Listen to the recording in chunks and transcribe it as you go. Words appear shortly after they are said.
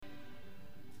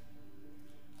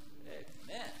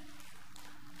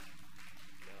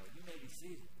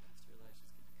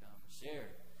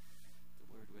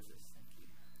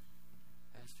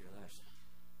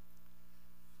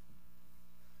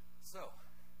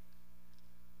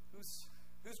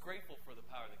Who's grateful for the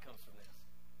power that comes from this?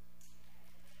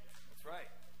 That's right.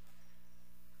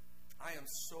 I am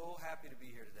so happy to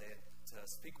be here today to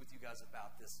speak with you guys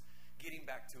about this getting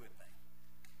back to it thing.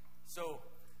 So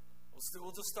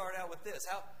we'll just start out with this.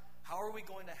 How are we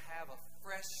going to have a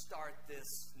fresh start this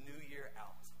new year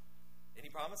out? Any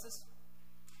promises?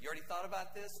 You already thought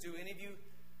about this? Do any of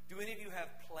you have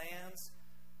plans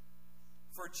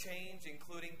for change,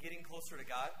 including getting closer to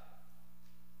God?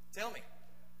 Tell me.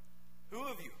 Who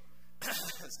of you,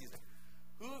 excuse me,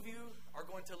 who of you are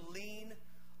going to lean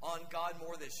on God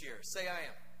more this year? Say I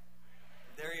am.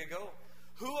 There you go.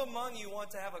 Who among you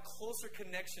want to have a closer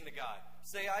connection to God?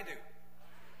 Say I do.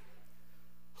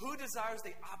 Who desires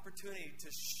the opportunity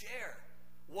to share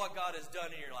what God has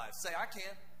done in your life? Say I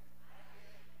can.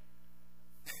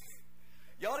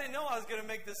 Y'all didn't know I was going to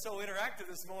make this so interactive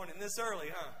this morning, this early,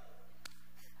 huh?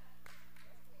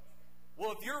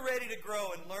 Well, if you're ready to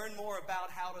grow and learn more about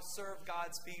how to serve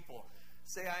God's people,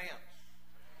 say I am.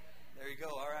 There you go.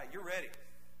 All right, you're ready.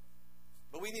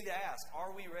 But we need to ask,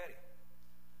 are we ready?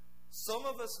 Some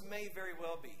of us may very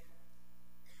well be.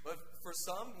 But for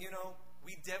some,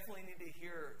 we definitely need to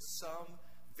hear some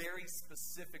very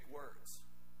specific words.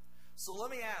 So let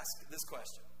me ask this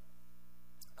question.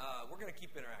 We're going to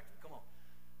keep interacting. Come on.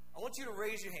 I want you to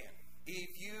raise your hand.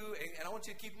 And I want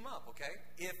you to keep them up, okay?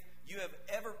 If you have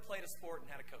ever played a sport and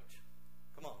had a coach.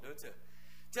 Come on, do it too.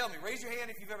 Tell me, raise your hand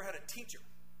if you've ever had a teacher.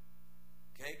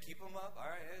 Okay, keep them up. All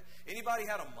right. Anybody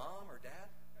had a mom or dad?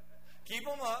 Keep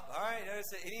them up. All right.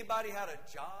 Anybody had a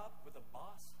job with a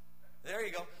boss? There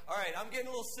you go. All right, I'm getting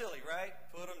a little silly, right?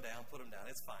 Put them down.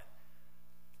 It's fine.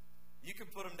 You can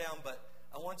put them down, but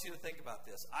I want you to think about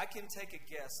this. I can take a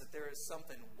guess that there is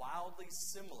something wildly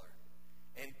similar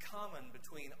and common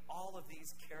between all of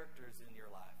these characters in your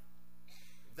life.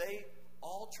 They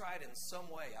all tried in some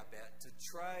way, I bet, to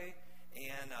try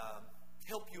and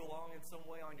help you along in some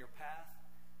way on your path.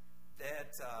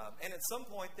 And at some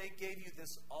point, they gave you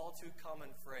this all too common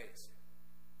phrase.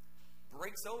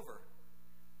 Break's over.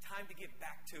 Time to get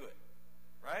back to it.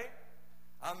 Right?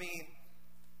 I mean,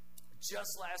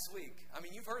 just last week.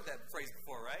 You've heard that phrase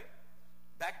before, right?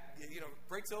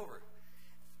 Break's over.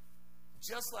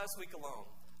 Just last week alone,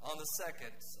 on the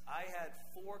 2nd, I had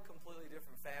 4 completely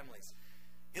different families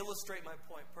illustrate my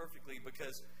point perfectly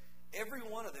because every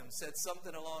one of them said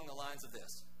something along the lines of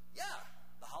this. Yeah,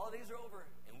 the holidays are over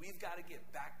and we've got to get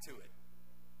back to it.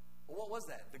 Well, what was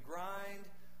that? The grind,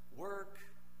 work,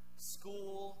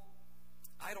 school,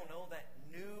 I don't know, that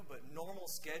new but normal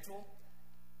schedule.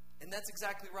 And that's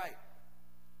exactly right.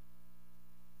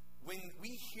 When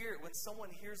someone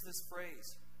hears this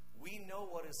phrase, we know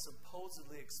what is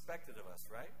supposedly expected of us,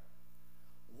 right?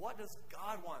 What does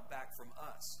God want back from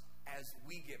us as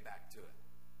we get back to it?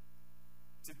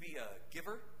 To be a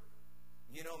giver?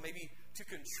 Maybe to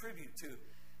contribute to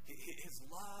His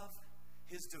love,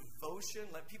 His devotion.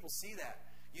 Let people see that.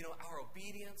 Our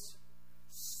obedience,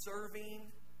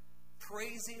 serving,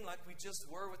 praising like we just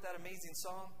were with that amazing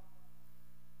song.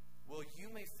 Well, you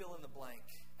may fill in the blank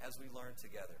as we learn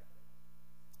together.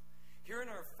 Here in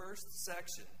our first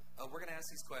section, we're going to ask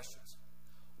these questions.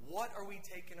 What are we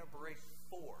taking a break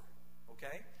for?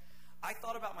 Okay? I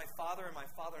thought about my father and my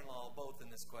father-in-law both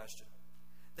in this question.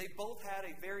 They both had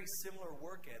a very similar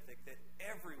work ethic that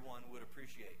everyone would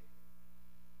appreciate,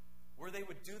 where they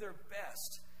would do their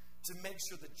best to make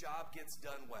sure the job gets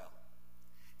done well.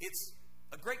 It's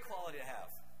a great quality to have,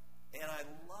 and I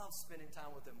love spending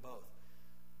time with them both.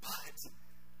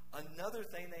 But another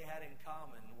thing they had in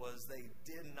common was they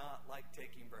did not like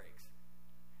taking breaks.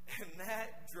 And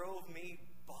that drove me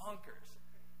bonkers.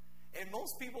 And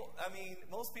most people,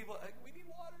 we need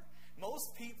water.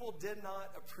 Most people did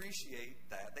not appreciate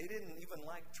that. They didn't even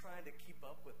like trying to keep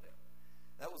up with them.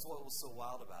 That was what was so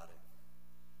wild about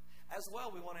it. As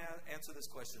well, we want to answer this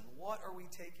question. What are we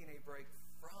taking a break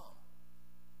from?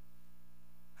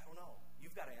 I don't know.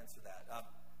 You've got to answer that.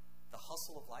 The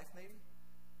hustle of life, maybe?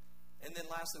 And then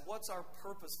lastly, what's our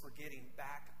purpose for getting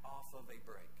back off of a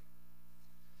break?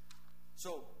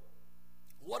 So,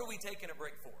 what are we taking a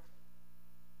break for?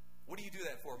 What do you do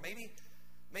that for? Maybe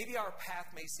our path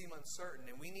may seem uncertain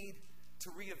and we need to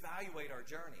reevaluate our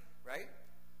journey, right?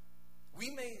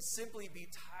 We may simply be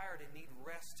tired and need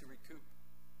rest to recoup.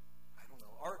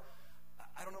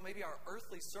 I don't know, maybe our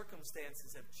earthly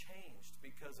circumstances have changed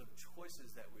because of choices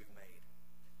that we've made.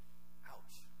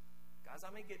 Ouch. Guys,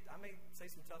 I may say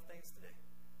some tough things today.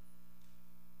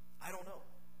 I don't know.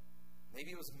 Maybe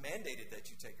it was mandated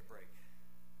that you take a break.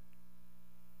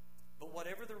 But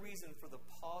whatever the reason for the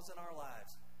pause in our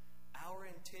lives, our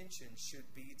intention should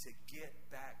be to get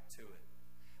back to it.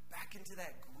 Back into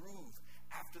that groove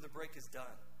after the break is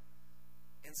done.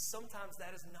 And sometimes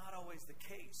that is not always the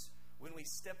case when we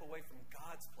step away from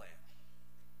God's plan.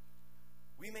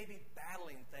 We may be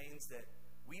battling things that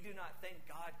we do not think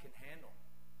God can handle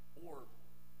or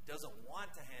doesn't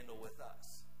want to handle with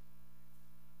us.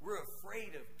 We're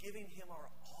afraid of giving Him our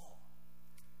all.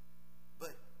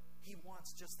 But He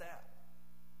wants just that.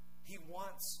 He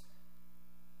wants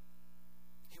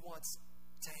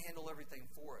to handle everything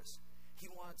for us. He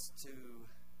wants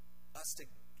us to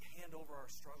hand over our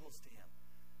struggles to Him,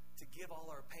 to give all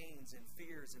our pains and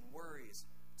fears and worries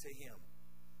to Him.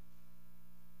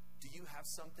 Do you have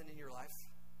something in your life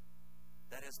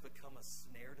that has become a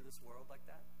snare to this world like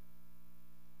that?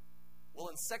 Well,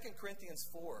 in 2 Corinthians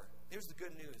 4, here's the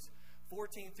good news.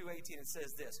 14 through 18, it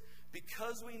says this: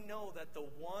 because we know that the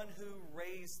one who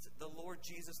raised the Lord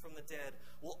Jesus from the dead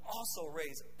will also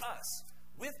raise us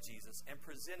with Jesus and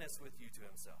present us with you to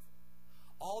Himself.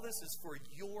 All this is for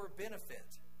your benefit,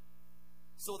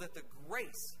 so that the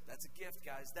grace, that's a gift,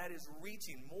 guys, that is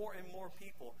reaching more and more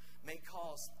people may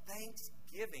cause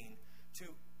thanksgiving to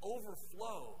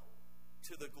overflow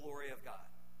to the glory of God.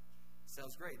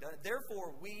 Sounds great.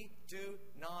 Therefore, we do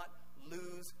not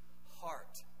lose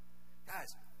heart.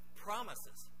 Guys,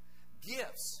 promises,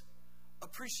 gifts,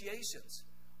 appreciations,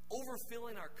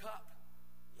 overfilling our cup.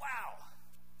 Wow.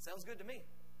 Sounds good to me.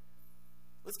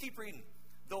 Let's keep reading.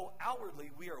 Though outwardly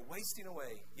we are wasting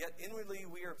away, yet inwardly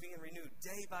we are being renewed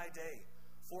day by day.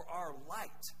 For our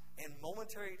light and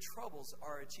momentary troubles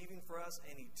are achieving for us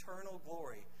an eternal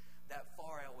glory that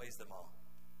far outweighs them all.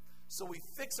 So we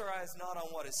fix our eyes not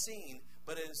on what is seen,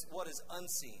 but as what is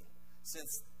unseen,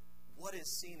 since what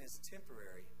is seen is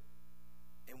temporary,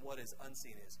 and what is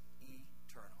unseen is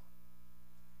eternal.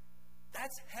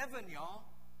 That's heaven, y'all.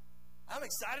 I'm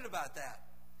excited about that.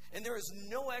 And there is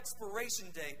no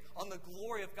expiration date on the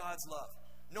glory of God's love,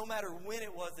 no matter when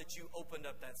it was that you opened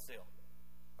up that seal.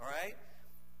 All right?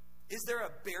 Is there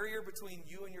a barrier between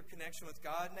you and your connection with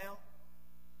God now?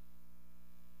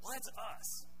 Well, that's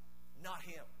us, not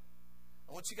Him.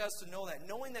 I want you guys to know that.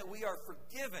 Knowing that we are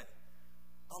forgiven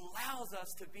allows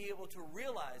us to be able to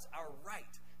realize our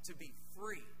right to be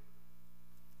free.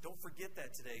 Don't forget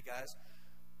that today, guys.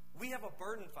 We have a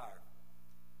burden fire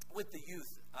with the youth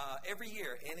every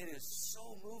year, and it is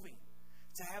so moving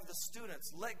to have the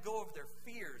students let go of their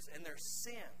fears and their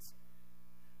sins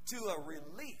to a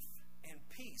relief and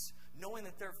peace, knowing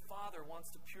that their Father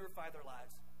wants to purify their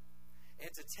lives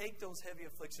and to take those heavy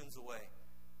afflictions away.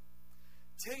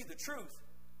 Tell you the truth,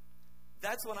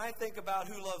 that's when I think about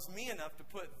who loves me enough to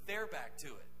put their back to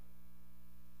it.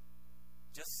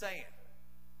 Just saying.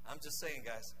 I'm just saying,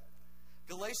 guys.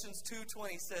 Galatians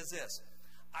 2:20 says this: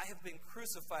 I have been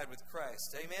crucified with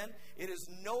Christ. Amen? It is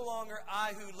no longer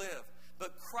I who live,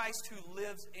 but Christ who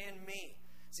lives in me.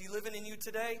 Is He living in you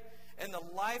today? And the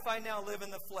life I now live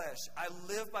in the flesh, I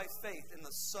live by faith in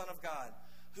the Son of God,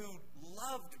 who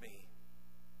loved me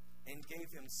and gave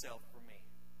Himself for me.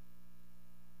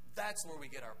 That's where we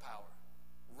get our power.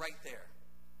 Right there.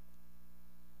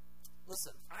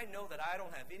 Listen, I know that I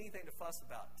don't have anything to fuss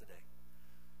about today.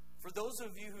 For those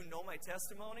of you who know my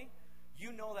testimony,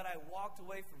 you know that I walked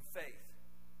away from faith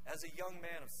as a young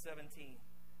man of 17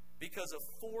 because of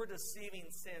 4 deceiving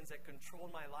sins that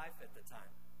controlled my life at the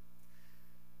time.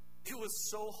 It was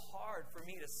so hard for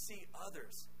me to see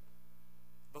others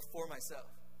before myself.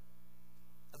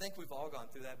 I think we've all gone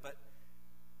through that, but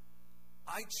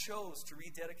I chose to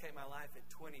rededicate my life at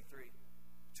 23,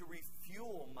 to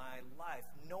refuel my life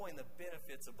knowing the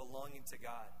benefits of belonging to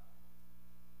God.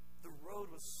 The road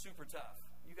was super tough.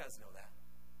 You guys know that.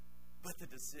 But the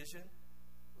decision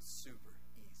was super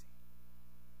easy.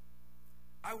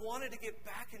 I wanted to get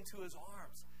back into His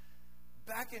arms,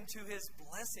 back into His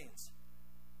blessings,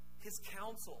 His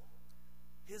counsel,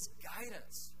 His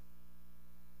guidance,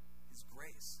 His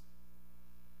grace.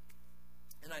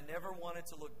 And I never wanted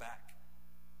to look back.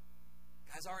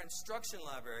 Guys, our instruction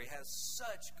library has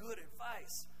such good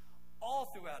advice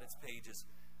all throughout its pages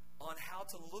on how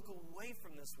to look away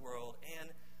from this world and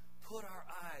put our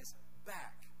eyes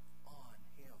back on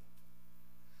Him.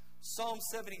 Psalm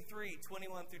 73,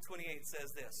 21 through 28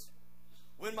 says this: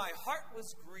 when my heart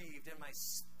was grieved and my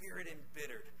spirit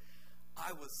embittered,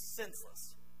 I was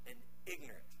senseless and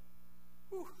ignorant.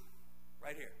 Whew,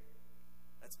 right here.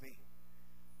 That's me.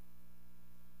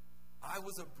 I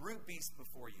was a brute beast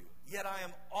before you, yet I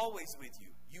am always with you.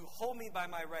 You hold me by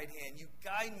my right hand. You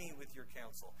guide me with your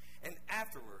counsel. And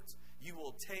afterwards, you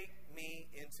will take me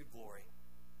into glory.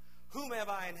 Whom have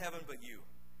I in heaven but you?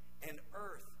 And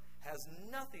earth has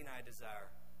nothing I desire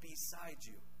besides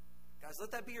you. Guys,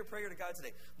 let that be your prayer to God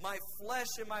today. My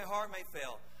flesh and my heart may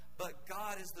fail, but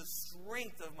God is the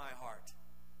strength of my heart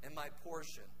and my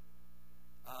portion.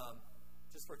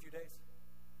 Just for a few days?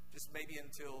 Just maybe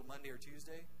until Monday or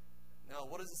Tuesday? No,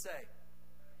 what does it say?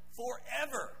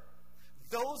 Forever.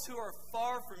 Those who are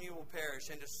far from you will perish,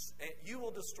 and you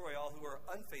will destroy all who are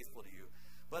unfaithful to you.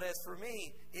 But as for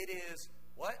me, it is,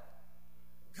 what?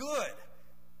 Good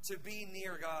to be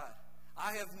near God.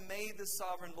 I have made the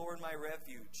sovereign Lord my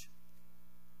refuge,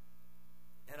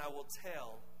 and I will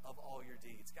tell of all your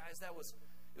deeds. Guys, it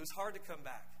was hard to come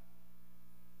back,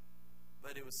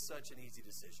 but it was such an easy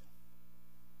decision.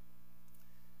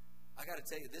 I got to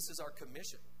tell you, this is our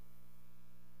commission.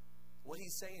 What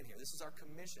he's saying here, this is our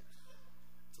commission.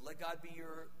 To let God be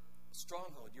your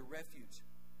stronghold, your refuge,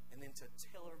 and then to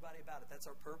tell everybody about it. That's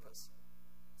our purpose.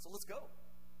 So let's go.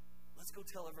 Let's go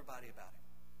tell everybody about it.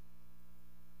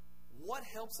 What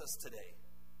helps us today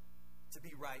to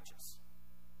be righteous?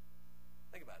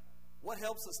 Think about it. What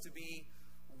helps us to be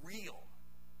real?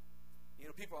 You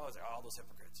know, people are always like, oh, those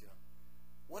hypocrites, you know.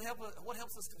 What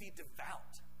helps us to be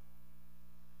devout?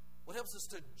 What helps us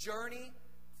to journey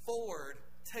forward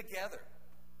together?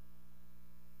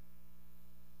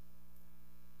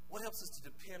 What helps us to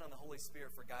depend on the Holy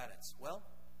Spirit for guidance? Well,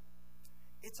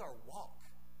 it's our walk.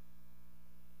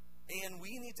 And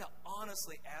we need to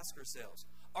honestly ask ourselves,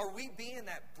 are we being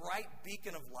that bright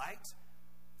beacon of light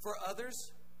for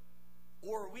others,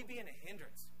 or are we being a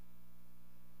hindrance?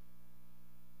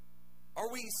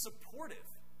 Are we supportive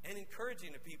and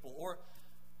encouraging to people, or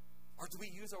do we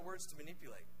use our words to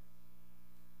manipulate?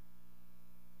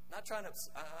 I'm not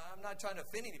trying to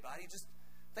offend anybody. Just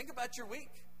think about your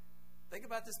week. Think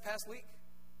about this past week.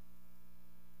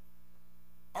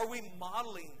 Are we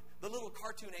modeling the little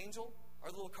cartoon angel or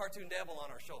the little cartoon devil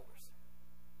on our shoulders?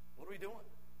 What are we doing?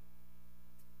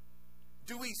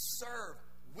 Do we serve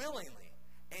willingly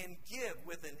and give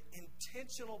with an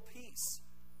intentional peace?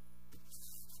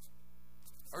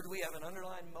 Or do we have an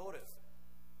underlying motive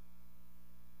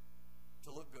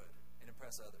to look good and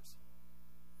impress others?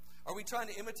 Are we trying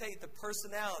to imitate the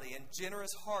personality and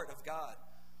generous heart of God?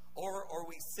 Or are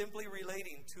we simply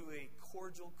relating to a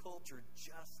cordial culture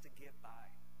just to get by?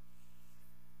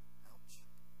 Ouch.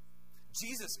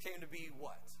 Jesus came to be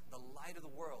what? The light of the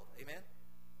world. Amen?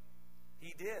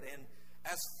 He did. And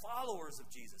as followers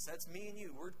of Jesus, that's me and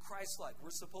you. We're Christ-like.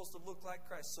 We're supposed to look like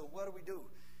Christ. So what do?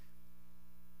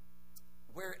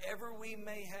 Wherever we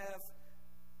may have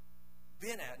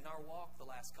been at in our walk the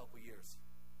last couple years,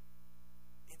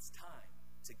 it's time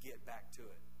to get back to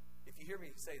it. If you hear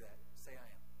me say that, say I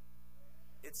am.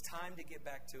 It's time to get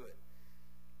back to it.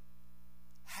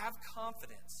 Have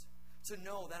confidence to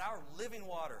know that our living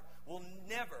water will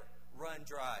never run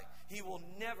dry. He will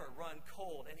never run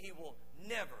cold, and He will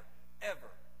never,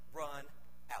 ever run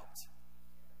out.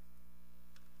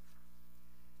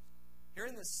 Here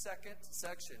in this second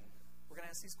section, we're going to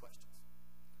ask these questions.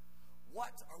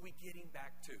 What are we getting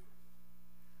back to?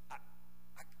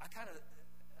 I kind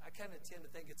of tend to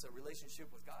think it's a relationship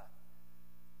with God.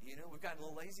 You know, we've gotten a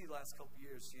little lazy the last couple of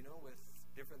years, you know, with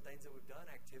different things that we've done,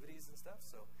 activities and stuff.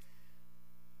 So,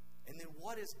 and then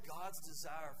what is God's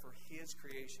desire for His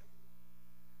creation?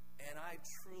 And I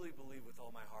truly believe with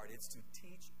all my heart, it's to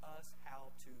teach us how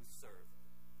to serve.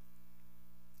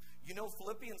 You know,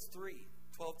 Philippians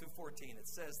 3:12 through 14, it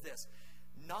says this: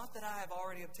 not that I have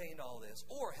already obtained all this,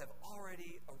 or have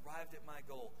already arrived at my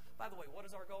goal. By the way, what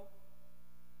is our goal?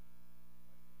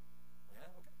 Yeah,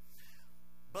 okay.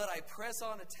 But I press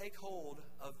on to take hold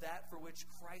of that for which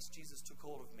Christ Jesus took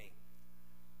hold of me.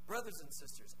 Brothers and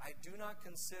sisters, I do not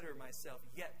consider myself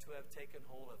yet to have taken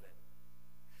hold of it.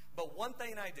 But one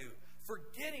thing I do,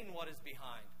 forgetting what is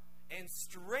behind and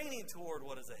straining toward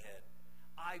what is ahead,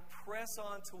 I press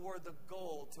on toward the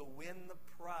goal to win the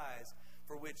prize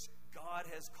for which God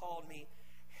has called me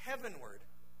heavenward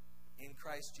in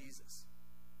Christ Jesus.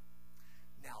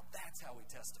 Now that's how we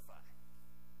testify.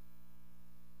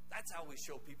 That's how we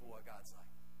show people what God's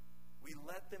like. We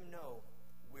let them know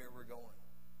where we're going.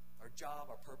 Our job,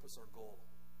 our purpose, our goal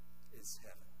is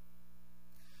heaven.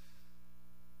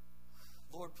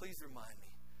 Lord, please remind me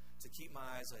to keep my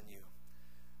eyes on you.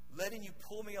 Letting you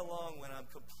pull me along when I'm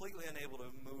completely unable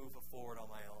to move forward on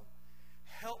my own.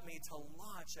 Help me to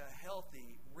launch a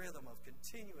healthy rhythm of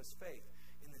continuous faith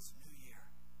in this new year.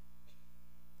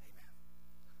 Amen.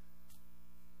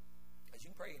 As you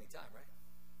can pray anytime, right?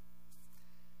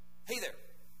 Hey there.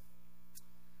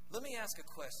 Let me ask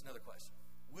another question.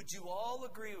 Would you all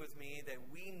agree with me that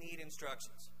we need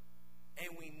instructions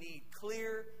and we need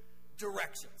clear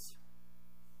directions?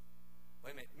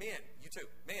 Wait a minute. Men, you too.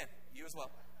 Men, you as well.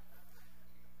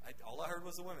 All I heard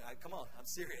was the women. Come on, I'm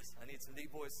serious. I need some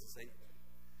deep voices to say.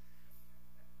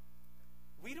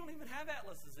 We don't even have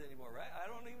atlases anymore, right? I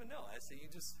don't even know. I say you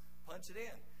just punch it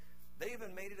in. They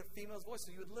even made it a female's voice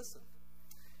so you would listen.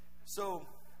 So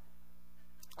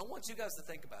I want you guys to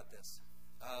think about this.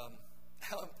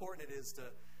 How important it is to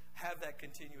have that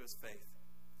continuous faith.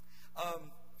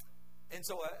 And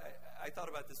so I thought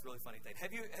about this really funny thing.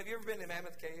 Have you ever been to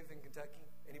Mammoth Cave in Kentucky?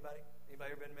 Anybody?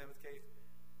 Anybody ever been to Mammoth Cave?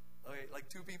 Okay, like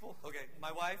 2 people? Okay,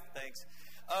 my wife? Thanks.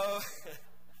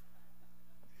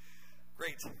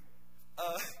 Great.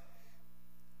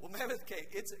 Well, Mammoth Cave,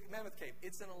 it's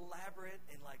an elaborate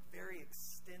and like very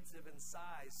extensive in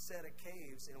size set of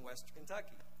caves in western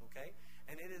Kentucky, okay?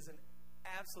 And it is an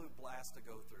absolute blast to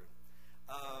go through.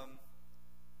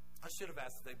 I should have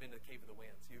asked if they've been to the Cave of the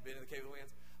Winds. You've been to the Cave of the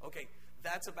Winds? Okay,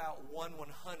 that's about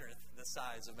 1/100th the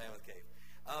size of Mammoth Cave.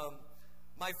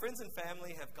 My friends and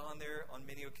family have gone there on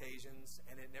many occasions,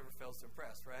 and it never fails to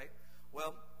impress, right?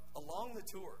 Well, along the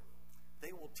tour,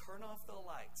 they will turn off the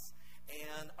lights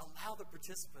and allow the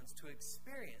participants to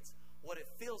experience what it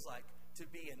feels like to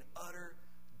be in utter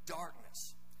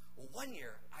darkness. Well, one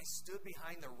year, I stood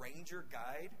behind the ranger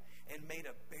guide and made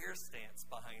a bear stance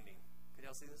behind him. Can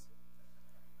y'all see this?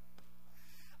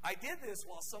 I did this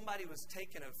while somebody was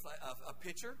taking a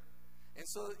picture. And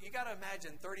so you got to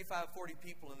imagine 35, 40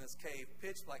 people in this cave,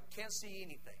 pitch black, can't see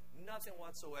anything, nothing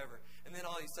whatsoever. And then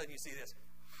all of a sudden you see this.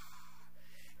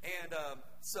 And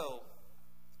so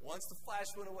once the flash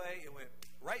went away, it went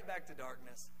right back to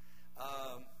darkness.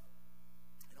 And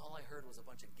all I heard was a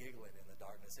bunch of giggling in the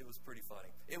darkness. It was pretty funny.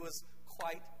 It was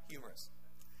quite humorous.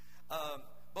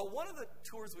 But one of the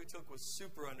tours we took was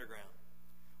super underground.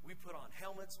 We put on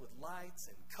helmets with lights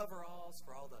and coveralls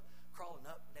for all the crawling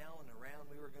up, down, and around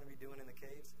we were going to be doing in the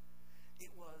caves.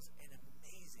 It was an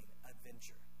amazing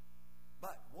adventure,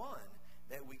 but one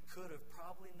that we could have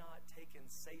probably not taken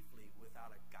safely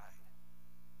without a guide.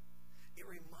 It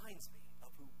reminds me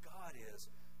of who God is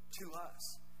to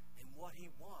us and what He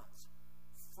wants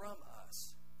from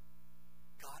us.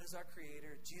 God is our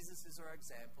creator, Jesus is our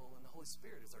example, and the Holy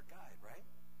Spirit is our guide, right?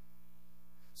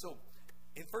 So,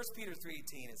 in 1 Peter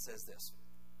 3:18, it says this: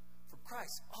 "For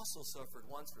Christ also suffered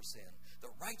once for sin, the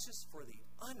righteous for the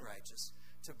unrighteous,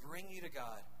 to bring you to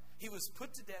God. He was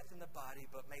put to death in the body,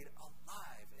 but made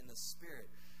alive in the spirit."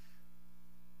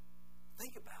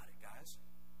 Think about it, guys.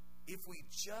 If we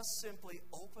just simply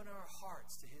open our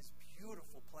hearts to His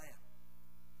beautiful plan,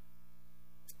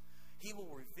 He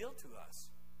will reveal to us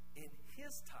in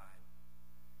His time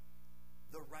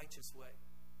the righteous way.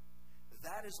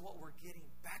 That is what we're getting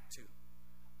back to.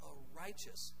 A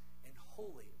righteous and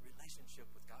holy relationship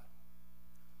with God.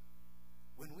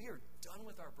 When we are done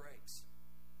with our breaks,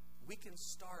 we can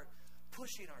start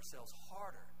pushing ourselves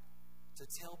harder to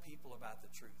tell people about the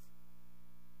truth.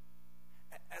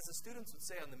 As the students would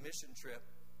say on the mission trip,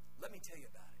 let me tell you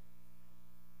about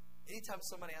it. Anytime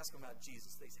somebody asks them about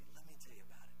Jesus, they say, let me tell you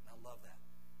about it. And I love that.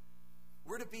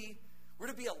 We're to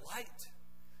be a light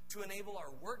to enable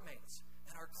our workmates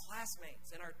and our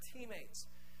classmates and our teammates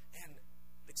and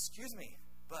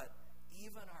but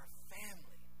even our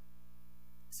family,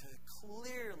 to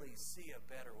clearly see a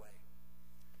better way.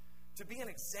 To be an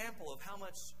example of how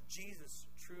much Jesus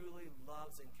truly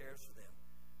loves and cares for them.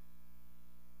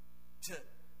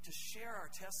 To share our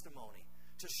testimony.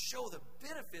 To show the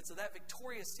benefits of that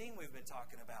victorious team we've been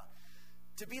talking about.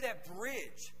 To be that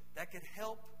bridge that could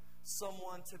help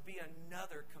someone to be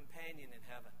another companion in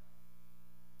heaven.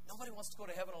 Nobody wants to go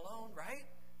to heaven alone, right?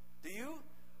 Do you?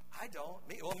 I don't.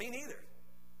 Me neither.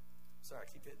 Sorry, I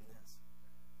keep hitting this.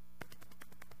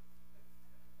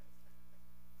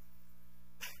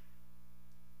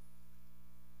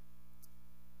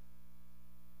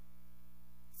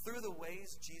 Through the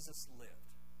ways Jesus lived,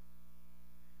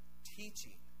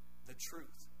 teaching the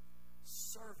truth,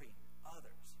 serving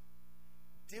others,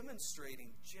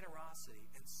 demonstrating generosity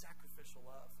and sacrificial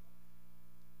love,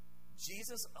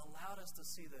 Jesus allowed us to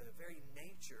see the very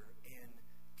nature and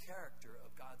character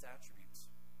of God's attributes.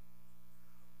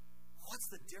 What's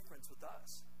the difference with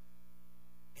us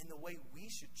in the way we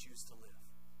should choose to live?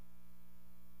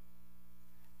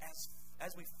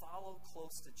 As we follow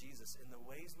close to Jesus in the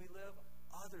ways we live,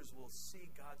 others will see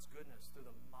God's goodness through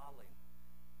the modeling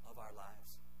of our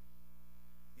lives.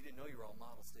 You didn't know you were all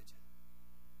models, did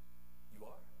you? You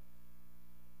are.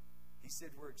 He said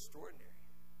we're extraordinary.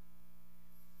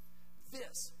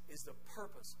 This is the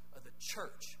purpose of the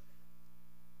church,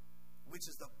 which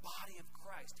is the body of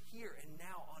Christ here and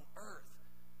now on earth.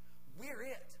 We're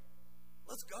it.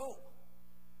 Let's go.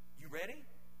 You ready?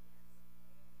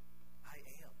 I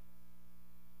am.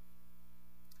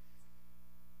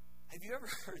 Have you ever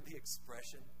heard the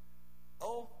expression,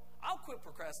 "Oh, I'll quit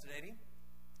procrastinating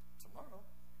tomorrow"?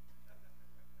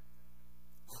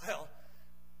 Well,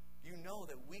 you know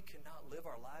that we cannot live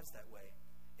our lives that way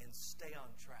and stay on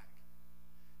track.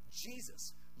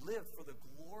 Jesus lived for the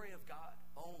glory of God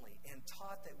only and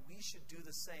taught that we should do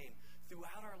the same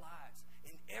throughout our lives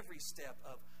in every step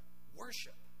of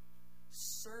worship,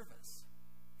 service,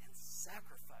 and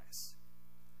sacrifice.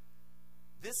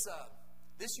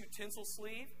 This utensil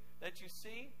sleeve that you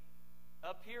see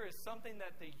up here is something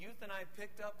that the youth and I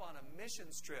picked up on a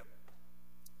missions trip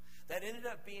that ended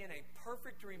up being a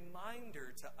perfect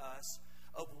reminder to us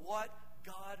of what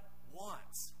God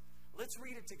wants. Let's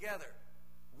read it together.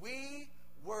 We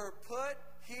were put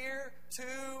here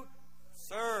to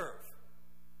serve.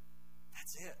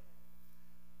 That's it.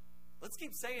 Let's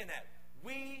keep saying that.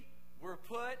 We were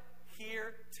put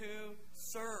here to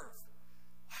serve.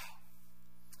 Wow.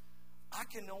 I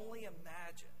can only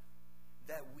imagine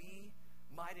that we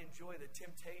might enjoy the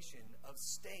temptation of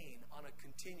staying on a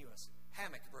continuous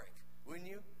hammock break. Wouldn't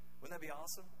you? Wouldn't that be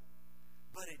awesome?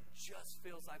 But it just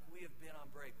feels like we have been on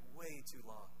break way too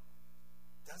long.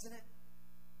 Doesn't it?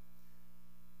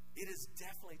 It is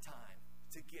definitely time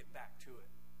to get back to it.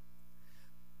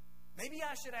 Maybe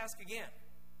I should ask again.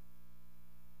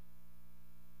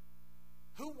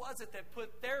 Who was it that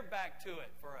put their back to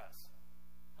it for us?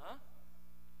 Huh?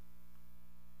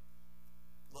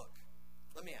 Look,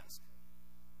 let me ask.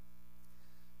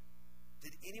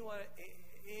 Did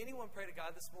anyone pray to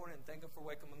God this morning and thank Him for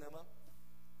waking them up?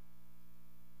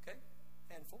 Okay,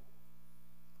 handful.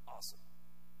 Awesome.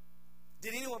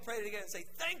 Did anyone pray together and say,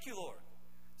 thank you, Lord,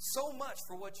 so much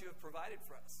for what you have provided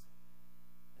for us?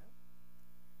 Yeah?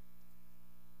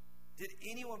 Did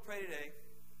anyone pray today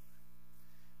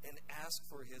and ask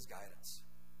for His guidance?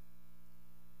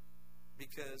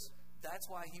 Because that's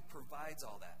why He provides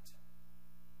all that.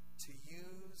 To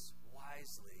use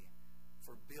wisely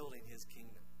for building His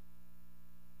kingdom.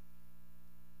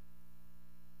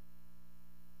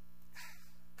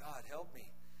 God, help me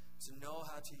to know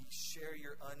how to share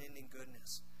your unending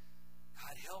goodness.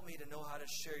 God, help me to know how to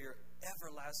share your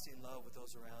everlasting love with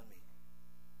those around me.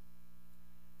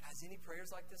 Guys, any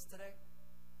prayers like this today?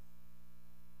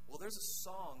 Well, there's a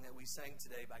song that we sang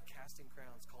today by Casting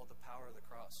Crowns called The Power of the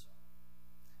Cross.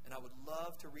 And I would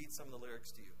love to read some of the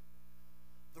lyrics to you.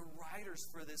 The writers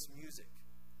for this music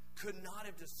could not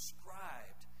have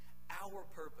described our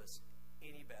purpose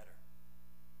any better.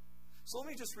 So let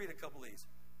me just read a couple of these.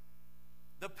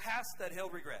 The past that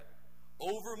held regret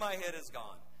over my head is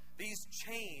gone. These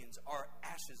chains are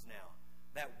ashes now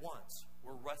that once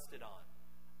were rusted on.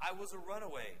 I was a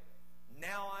runaway.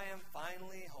 Now I am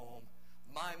finally home.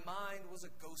 My mind was a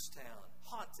ghost town,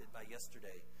 haunted by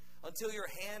yesterday, until your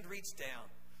hand reached down,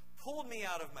 pulled me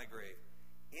out of my grave,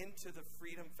 into the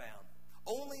freedom found.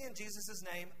 Only in Jesus'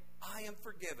 name I am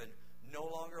forgiven, no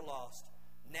longer lost.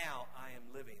 Now I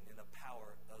am living in the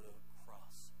power of the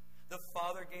cross. The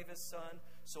Father gave His Son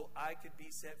so I could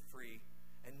be set free.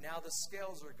 And now the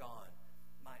scales are gone.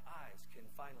 My eyes can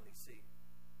finally see.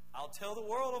 I'll tell the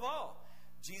world of all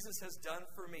Jesus has done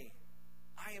for me.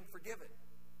 I am forgiven,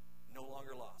 no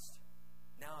longer lost.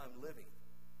 Now I'm living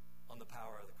on the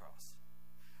power of the cross.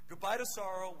 Goodbye to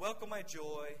sorrow, welcome my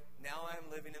joy. Now I am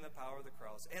living in the power of the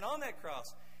cross. And on that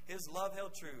cross, His love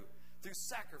held true. Through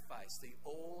sacrifice, the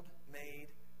old made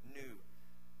new.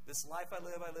 This life I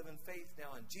live in faith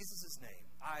now in Jesus' name.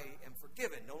 I am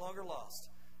forgiven, no longer lost.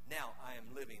 Now I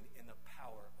am living in the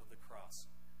power of the cross.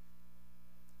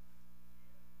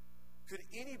 Could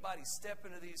anybody step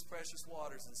into these precious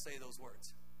waters and say those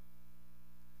words?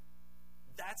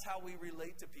 That's how we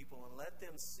relate to people and let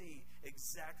them see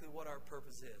exactly what our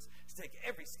purpose is. To take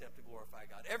every step to glorify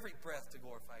God, every breath to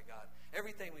glorify God,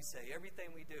 everything we say, everything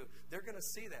we do. They're going to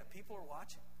see that. People are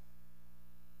watching.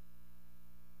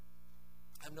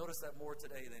 I've noticed that more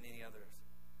today than any others.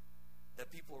 That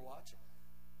people are watching.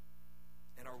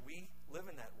 And are we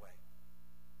living that way?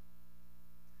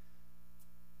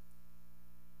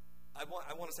 I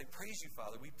want to say, praise you,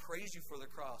 Father. We praise you for the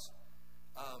cross.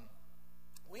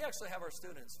 We actually have our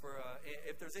students,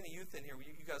 if there's any youth in here,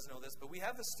 you guys know this, but we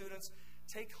have the students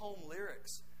take home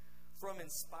lyrics from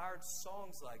inspired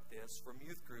songs like this from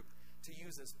youth group to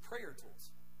use as prayer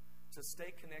tools to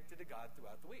stay connected to God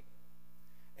throughout the week.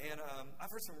 And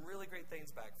I've heard some really great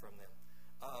things back from them.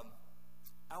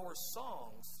 Our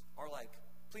songs are like,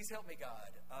 please help me,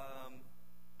 God.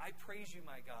 I praise you,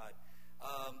 my God.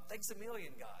 Thanks a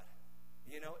million, God.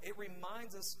 You know, it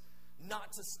reminds us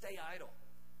not to stay idle.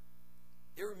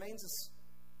 It reminds us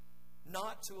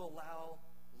not to allow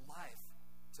life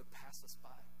to pass us by.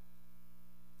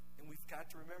 And we've got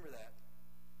to remember that.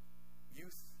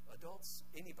 Youth, adults,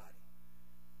 anybody.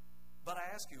 But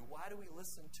I ask you, why do we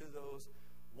listen to those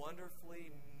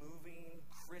wonderfully moving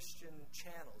Christian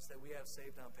channels that we have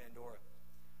saved on Pandora?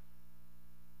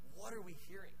 What are we we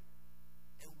hearing?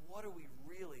 And what are we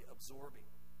really absorbing?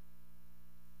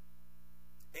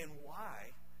 And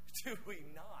why do we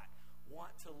not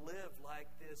want to live like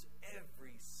this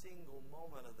every single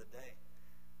moment of the day?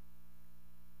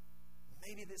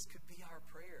 Maybe this could be our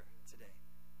prayer today.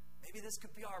 Maybe this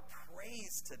could be our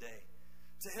praise today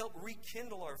to help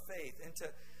rekindle our faith and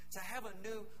to have a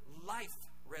new life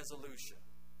resolution.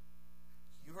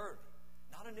 You heard me.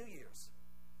 Not a New Year's.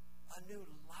 A new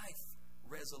life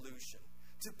resolution.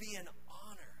 To be in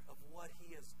honor of what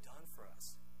He has done for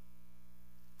us.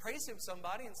 Praise Him,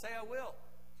 somebody, and say, I will.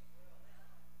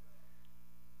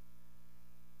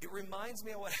 It reminds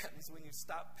me of what happens when you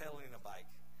stop pedaling a bike.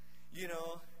 You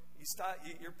know,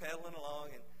 you're pedaling along,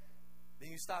 and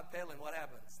then you stop pedaling. What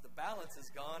happens? The balance is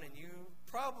gone, and you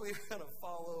probably are going to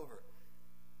fall over.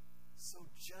 So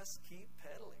just keep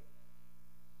pedaling.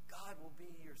 God will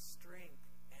be your strength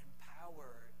and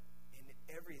power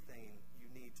in everything you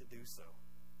need to do so.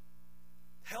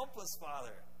 Help us,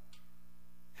 Father.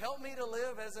 Help me to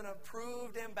live as an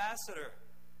approved ambassador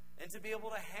and to be able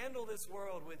to handle this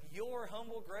world with your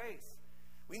humble grace.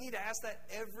 We need to ask that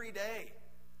every day.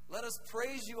 Let us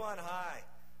praise you on high.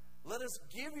 Let us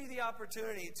give you the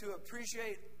opportunity to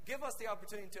give us the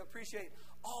opportunity to appreciate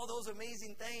all those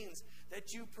amazing things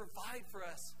that you provide for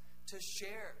us to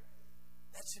share.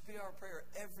 That should be our prayer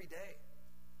every day.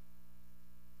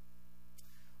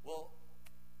 Well,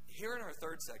 here in our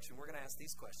third section, we're going to ask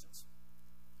these questions.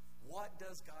 What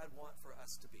does God want for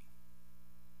us to be?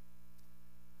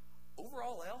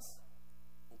 Overall else,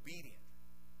 obedient.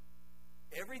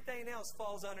 Everything else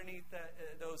falls underneath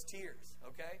those tiers,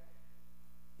 okay?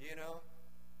 You know,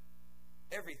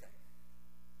 everything.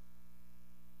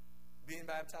 Being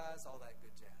baptized, all that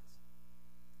good jazz.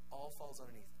 All falls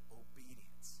underneath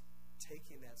obedience.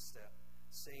 Taking that step.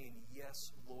 Saying,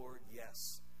 yes, Lord,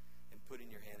 yes. And putting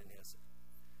your hand in His.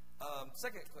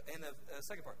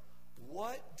 Second part.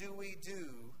 What do we do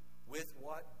with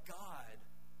what God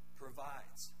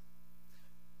provides?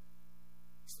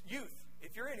 Youth,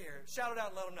 if you're in here, shout it out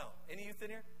and let them know. Any youth in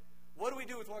here? What do we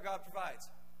do with what God provides?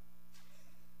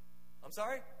 I'm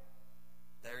sorry?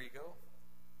 There you go.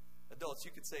 Adults,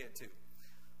 you could say it too.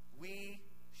 We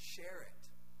share it.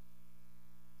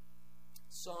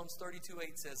 Psalms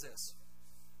 32:8 says this.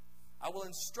 I will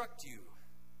instruct you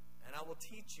and I will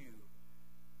teach you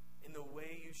in the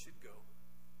way you should go.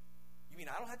 You mean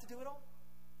I don't have to do it all?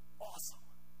 Awesome.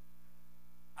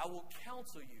 I will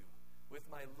counsel you with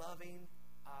my loving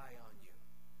eye on you.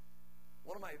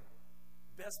 One of my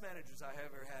best managers I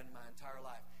have ever had in my entire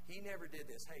life. He never did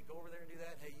this. Hey, go over there and do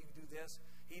that. Hey, you can do this.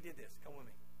 He did this. Come with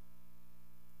me.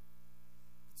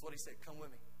 That's what he said. Come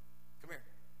with me. Come here.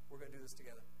 We're going to do this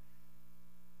together.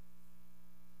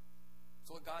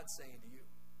 That's what God's saying to you.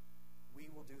 We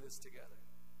will do this together.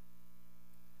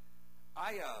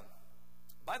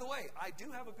 By the way, I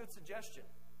do have a good suggestion.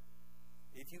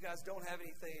 If you guys don't have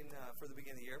anything for the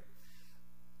beginning of the year,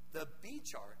 the B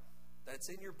chart that's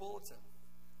in your bulletin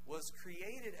was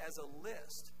created as a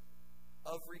list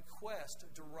of requests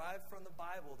derived from the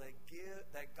Bible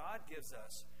that God gives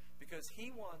us because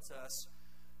He wants us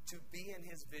to be in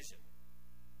His vision.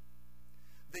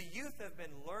 The youth have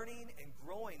been learning and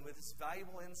growing with this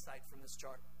valuable insight from this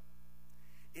chart.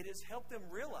 It has helped them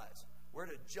realize where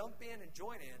to jump in and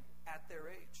join in at their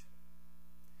age.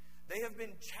 They have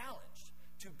been challenged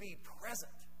to be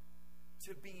present,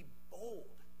 to be bold,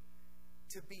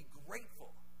 to be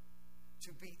grateful,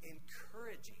 to be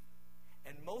encouraging,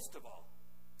 and most of all,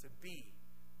 to be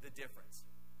the difference.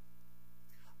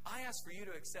 I ask for you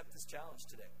to accept this challenge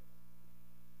today.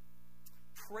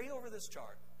 Pray over this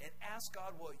chart and ask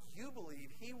God what you believe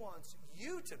He wants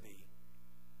you to be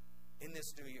in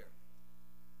this new year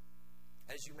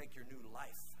as you make your new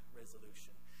life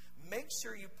resolution. Make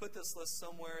sure you put this list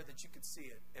somewhere that you can see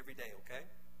it every day, okay?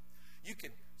 You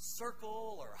can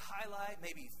circle or highlight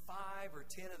maybe 5 or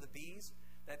 10 of the B's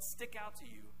that stick out to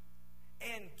you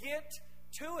and get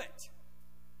to it.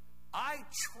 I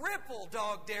triple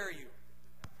dog dare you.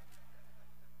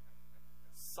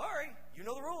 Sorry, you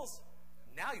know the rules.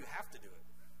 Now you have to do it.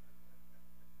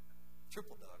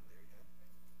 Triple dog dare you.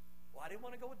 Well, I didn't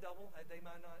want to go with double. They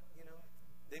might not,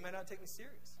 they might not take me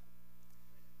serious.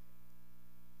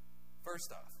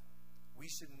 First off, we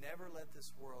should never let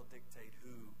this world dictate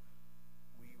who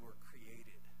we were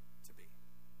created to be.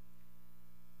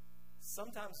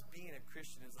 Sometimes being a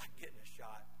Christian is like getting a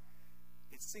shot.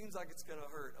 It seems like it's going to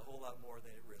hurt a whole lot more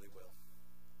than it really will.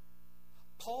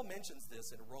 Paul mentions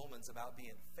this in Romans about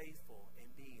being faithful and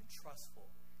being trustful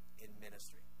in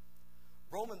ministry.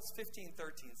 Romans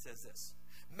 15:13 says this.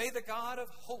 May the God of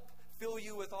hope fill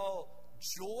you with all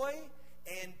joy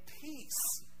and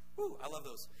peace. I love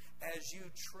those. As you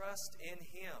trust in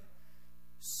Him,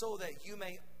 so that you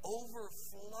may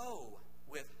overflow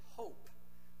with hope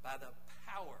by the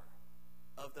power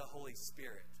of the Holy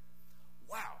Spirit.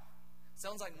 Wow.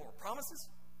 Sounds like more promises,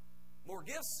 more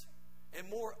gifts, and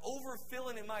more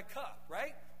overfilling in my cup,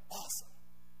 right? Awesome.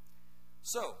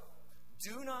 So,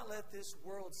 do not let this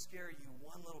world scare you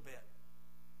one little bit.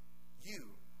 You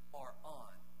are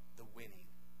on the winning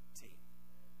team.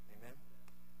 Amen?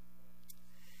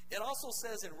 It also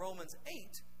says in Romans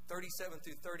 8:37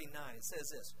 through 39, it says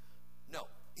this: No,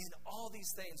 in all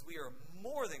these things we are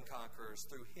more than conquerors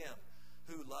through Him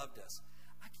who loved us.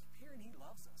 I keep hearing He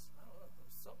loves us. I don't know.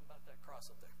 There's something about that cross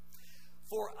up there.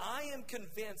 For I am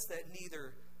convinced that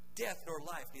neither death nor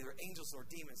life, neither angels nor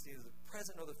demons, neither the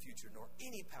present nor the future, nor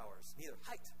any powers, neither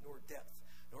height nor depth,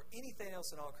 nor anything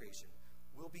else in all creation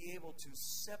will be able to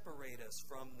separate us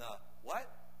from the what?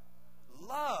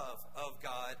 Love of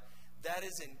God that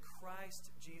is in Christ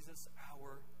Jesus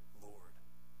our Lord.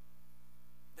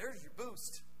 There's your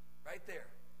boost right there.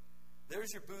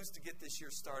 There's your boost to get this year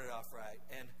started off right.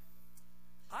 And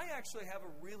I actually have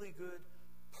a really good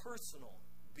personal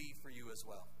B for you as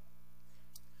well.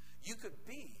 You could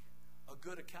be a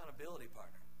good accountability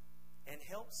partner and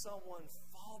help someone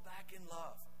fall back in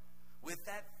love with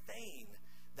that thing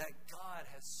that God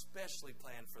has specially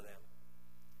planned for them.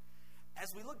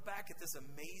 As we look back at this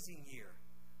amazing year,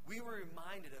 we were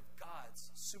reminded of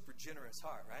God's super generous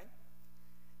heart, right?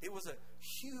 It was a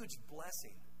huge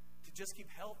blessing to just keep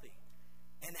healthy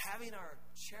and having our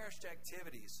cherished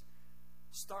activities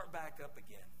start back up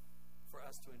again for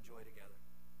us to enjoy together.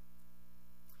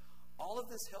 All of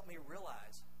this helped me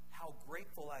realize how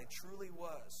grateful I truly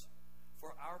was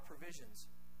for our provisions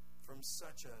from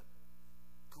such a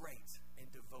great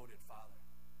and devoted Father.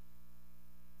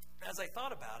 As I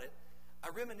thought about it, I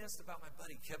reminisced about my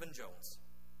buddy Kevin Jones,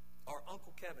 our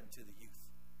Uncle Kevin to the youth.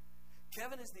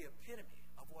 Kevin is the epitome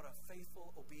of what a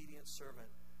faithful, obedient servant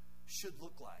should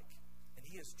look like, and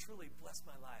he has truly blessed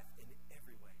my life in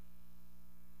every way.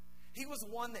 He was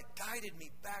one that guided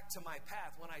me back to my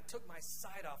path when I took my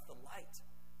sight off the light.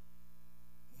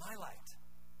 My light.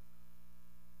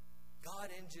 God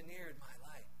engineered my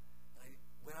light.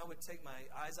 When I would take my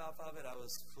eyes off of it, I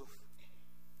was...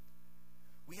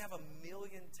 We have a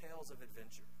million tales of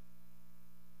adventure.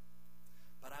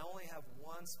 But I only have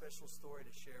one special story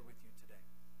to share with you today.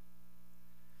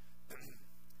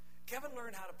 Kevin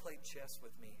learned how to play chess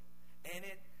with me, and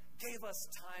it gave us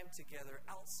time together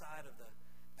outside of the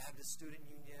Baptist Student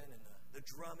Union and the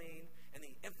drumming and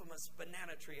the infamous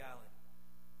Banana Tree Island.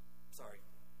 Sorry,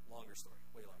 longer story,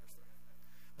 way longer story.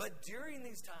 But during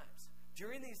these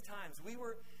times, we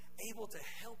were able to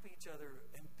help each other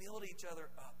and build each other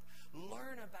up,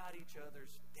 learn about each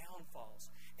other's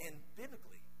downfalls, and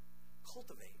biblically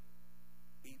cultivate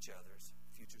each other's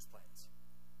futures plans.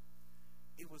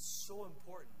 It was so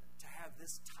important to have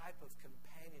this type of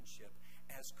companionship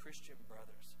as Christian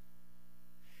brothers.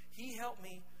 He helped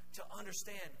me to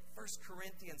understand 1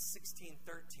 Corinthians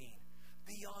 16:13.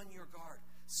 Be on your guard.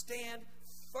 Stand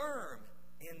firm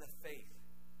in the faith.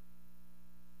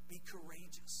 Be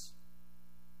courageous.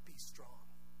 Be strong.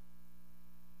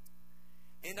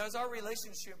 And as our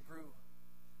relationship grew,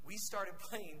 we started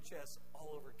playing chess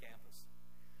all over campus.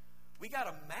 We got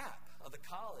a map of the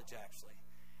college, actually,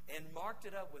 and marked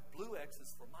it up with blue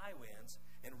X's for my wins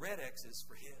and red X's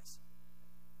for his.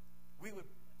 We would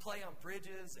play on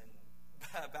bridges and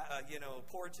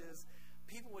porches.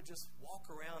 People would just walk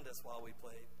around us while we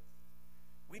played.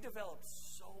 We developed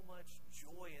so much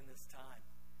joy in this time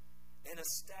and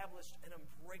established an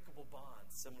unbreakable bond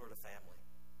similar to family.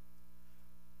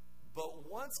 But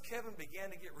once Kevin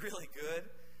began to get really good,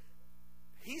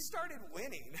 he started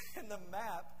winning, and the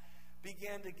map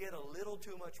began to get a little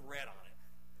too much red on it.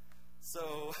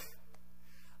 So,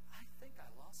 I think I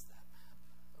lost that map.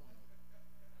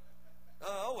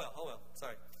 Oh well.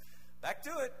 Sorry. Back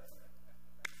to it.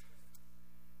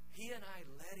 He and I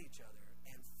led each other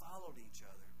and followed each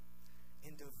other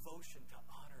in devotion to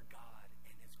honor God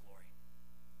and His glory.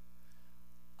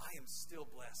 I am still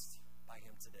blessed by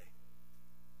him today.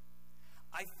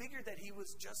 I figured that he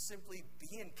was just simply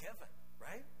being Kevin,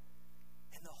 right?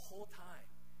 And the whole time,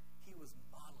 he was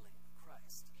modeling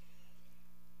Christ.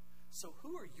 So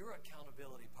who are your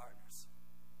accountability partners?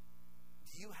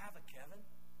 Do you have a Kevin?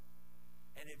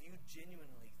 And have you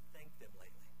genuinely thanked them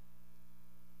lately?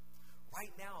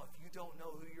 Right now, if you don't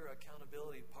know who your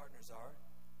accountability partners are,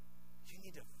 you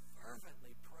need to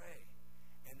fervently pray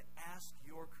and ask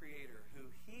your Creator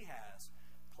who He has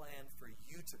planned for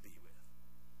you to be with.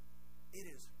 It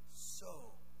is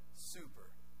so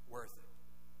super worth it.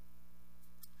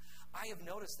 I have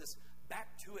noticed this back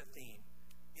to it theme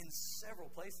in several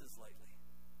places lately.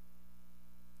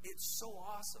 It's so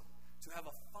awesome to have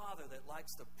a Father that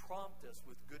likes to prompt us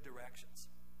with good directions.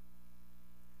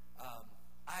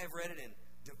 I have read it in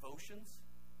devotions.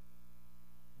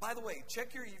 By the way,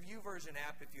 check your YouVersion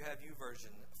app if you have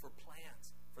YouVersion for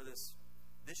plans for this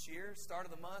year, start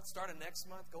of the month, start of next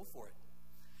month. Go for it.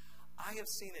 I have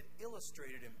seen it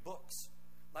illustrated in books,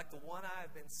 like the one I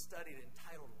have been studied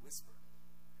entitled Whisper.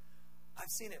 I've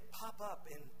seen it pop up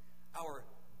in our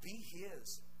Be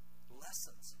His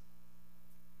lessons.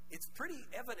 It's pretty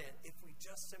evident if we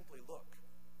just simply look.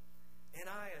 And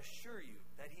I assure you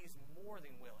that He's more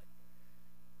than willing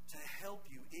to help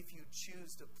you if you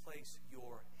choose to place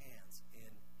your hands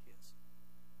in His.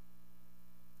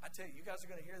 I tell you, you guys are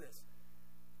going to hear this.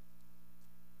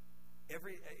 You're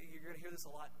going to hear this a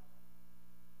lot.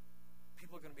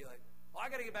 People are going to be like, well, I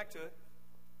got to get back to it.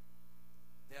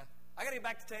 Yeah. I got to get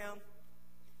back to town.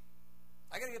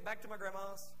 I got to get back to my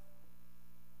grandma's.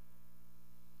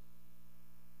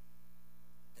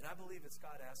 And I believe it's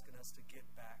God asking us to get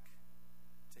back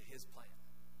to His plan.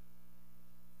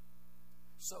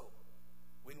 So,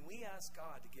 when we ask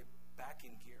God to get back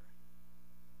in gear,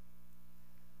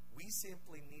 we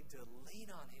simply need to lean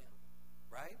on Him,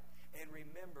 right? And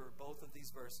remember both of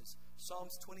these verses.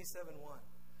 Psalms 27:1.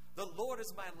 The Lord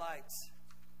is my light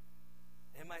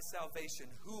and my salvation.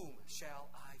 Whom shall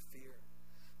I fear?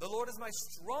 The Lord is my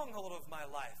stronghold of my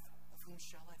life. Of whom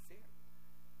shall I fear?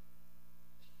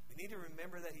 We need to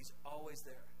remember that He's always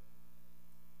there.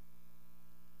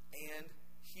 And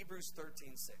Hebrews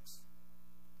 13:6.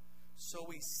 So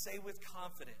we say with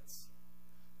confidence,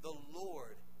 the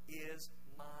Lord is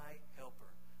my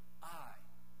helper. I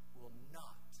will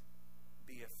not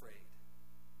be afraid.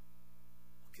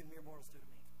 What can mere mortals do to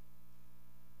me?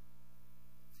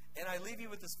 And I leave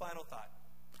you with this final thought.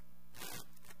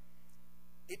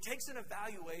 It takes an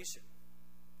evaluation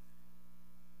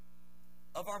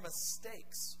of our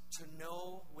mistakes to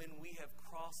know when we have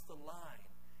crossed the line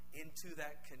into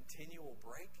that continual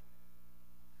break.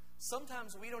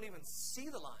 Sometimes we don't even see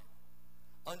the line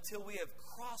until we have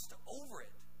crossed over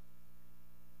it.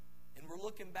 And we're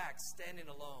looking back, standing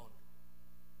alone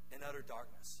in utter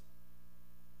darkness,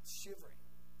 shivering.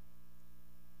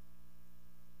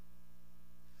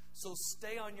 So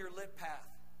stay on your lit path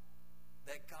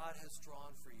that God has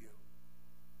drawn for you.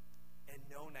 And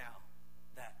know now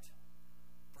that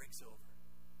break's over.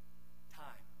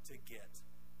 Time to get.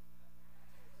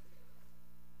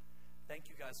 Thank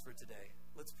you guys for today.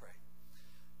 Let's pray.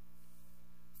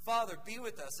 Father, be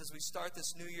with us as we start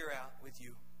this new year out with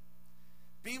you.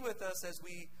 Be with us as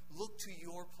we look to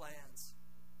your plans.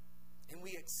 And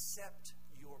we accept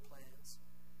your plans.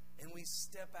 And we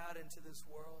step out into this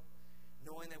world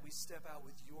knowing that we step out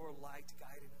with your light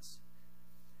guiding us.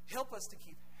 Help us to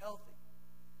keep healthy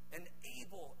and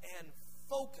able and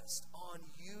focused on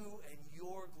you and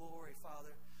your glory,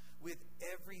 Father, with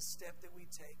every step that we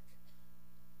take.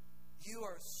 You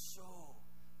are so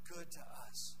good to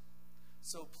us.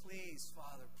 So please,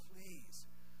 Father, please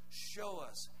show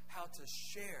us how to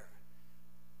share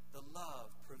the love,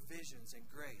 provisions, and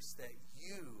grace that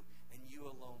you and you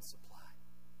alone supply.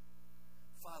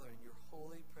 Father, in your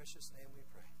holy, precious name we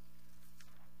pray.